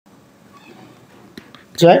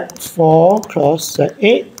Z4 cross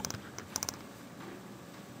Z8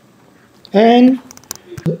 and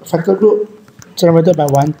factor group generated by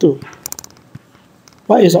 1, 2.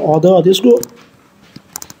 What is the order of this group?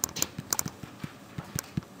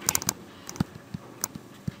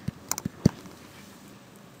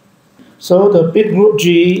 So the big group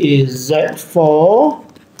G is Z4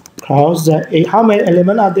 cross Z8. How many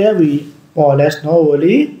elements are there? We more or less know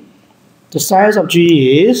already. The size of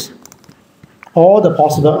G is all the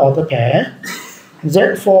possible order pair.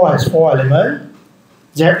 Z4 has 4 elements.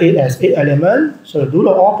 Z8 has 8 elements. So to do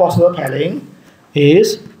the all possible pairing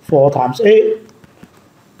is 4 times 8,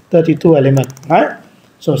 32 elements, right?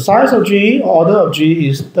 So size of G, order of G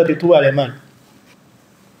is 32 elements.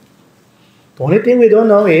 The only thing we don't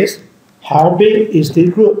know is how big is the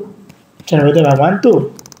group generated by 1,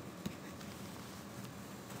 2.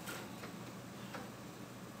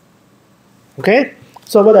 Okay,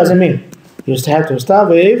 so what does it mean? You have to start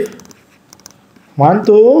with 1,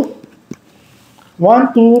 2.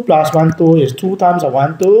 1, 2 plus 1, 2 is 2 times of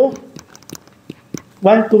 1, 2.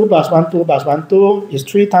 1, 2 plus 1, 2 plus 1, 2 is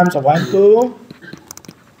 3 times of 1, 2.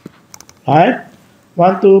 Right?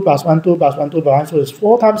 1, 2 plus 1, 2 plus 1, 2 plus 1, 2 is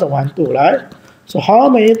 4 times of 1, 2, right? So how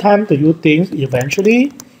many times do you think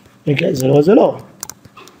eventually you get 0, 0?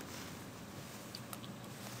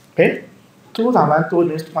 Okay? 2 times 1, 2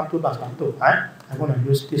 means 1, 2 plus 1, 2, right? I'm going to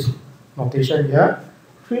use this notation here.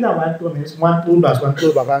 3 times 1, 2 means 1, 2 plus 1,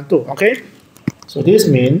 2 plus 1, 2, okay? So this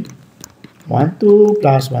means 1, 2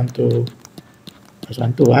 plus 1, 2 plus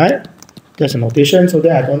 1, 2, right? That's a notation so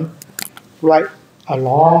that I don't write a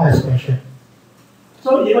long expression.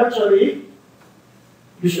 So eventually,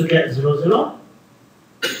 you should get 0, 0.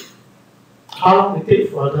 How long will it take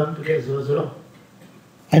for them to get 0, 0?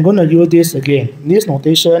 I'm going to use this again. This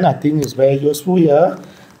notation I think is very useful here.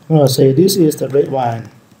 I'm going to say this is the red one,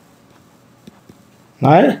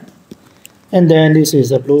 right? And then this is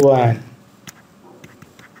the blue one.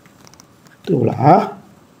 2 lah.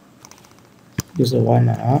 This is the 1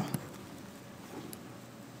 lah.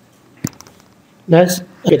 Let's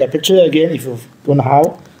get the picture again if you don't know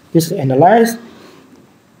how this is analyzed.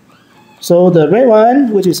 So the red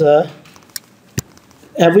one, which is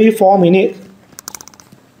every 4 minutes,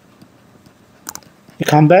 you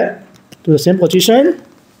come back to the same position,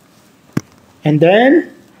 and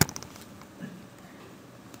then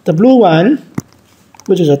the blue one,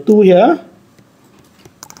 which is a 2 here,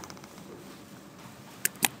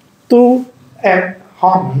 2 at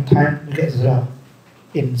how many times you get 0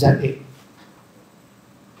 in Z8?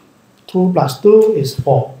 2 plus 2 is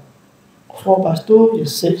 4. 4 plus 2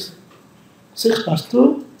 is 6. 6 plus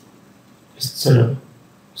 2 is 0.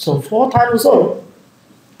 So 4 times 0.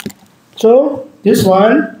 So this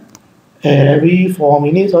one every 4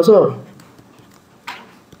 minutes also.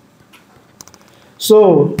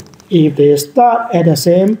 So if they start at the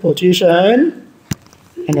same position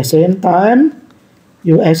at the same time,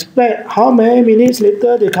 you expect how many minutes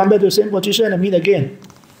later they come back to the same position and meet again?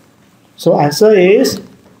 So answer is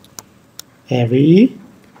every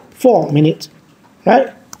 4 minutes,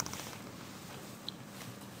 right?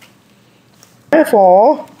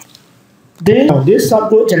 Therefore, this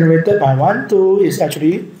subgroup generated by 1, 2 is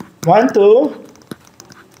actually 1, 2,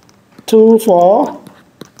 2, 4,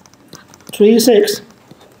 3, 6,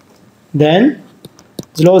 then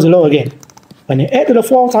 0, 0 again. When you add to the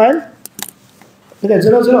 4th time, you get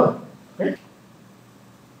 0, 0.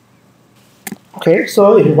 Okay,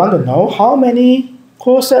 so if you want to know how many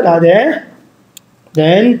cosets are there,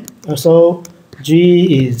 then also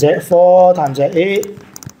G is Z4 times Z8.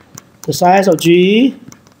 The size of G,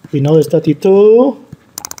 we know is 32.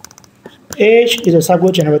 H is a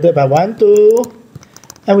subgroup generated by 1, 2.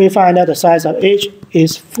 And we find out the size of H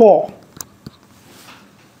is 4.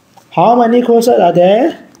 How many cosets are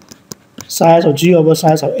there? Size of G over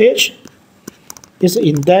size of H is the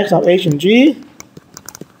index of H and G,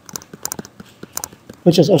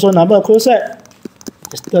 which is also number of cosets.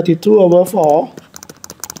 It's 32 over 4.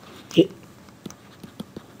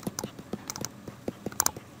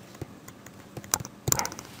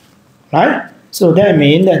 Right? So that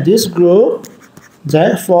means that this group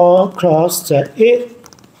Z4 cross Z8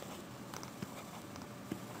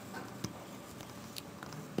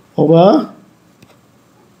 over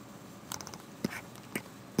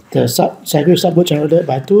the cyclic subgroup generated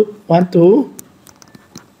by 1, 2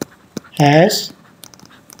 has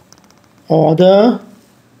order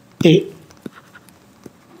 8.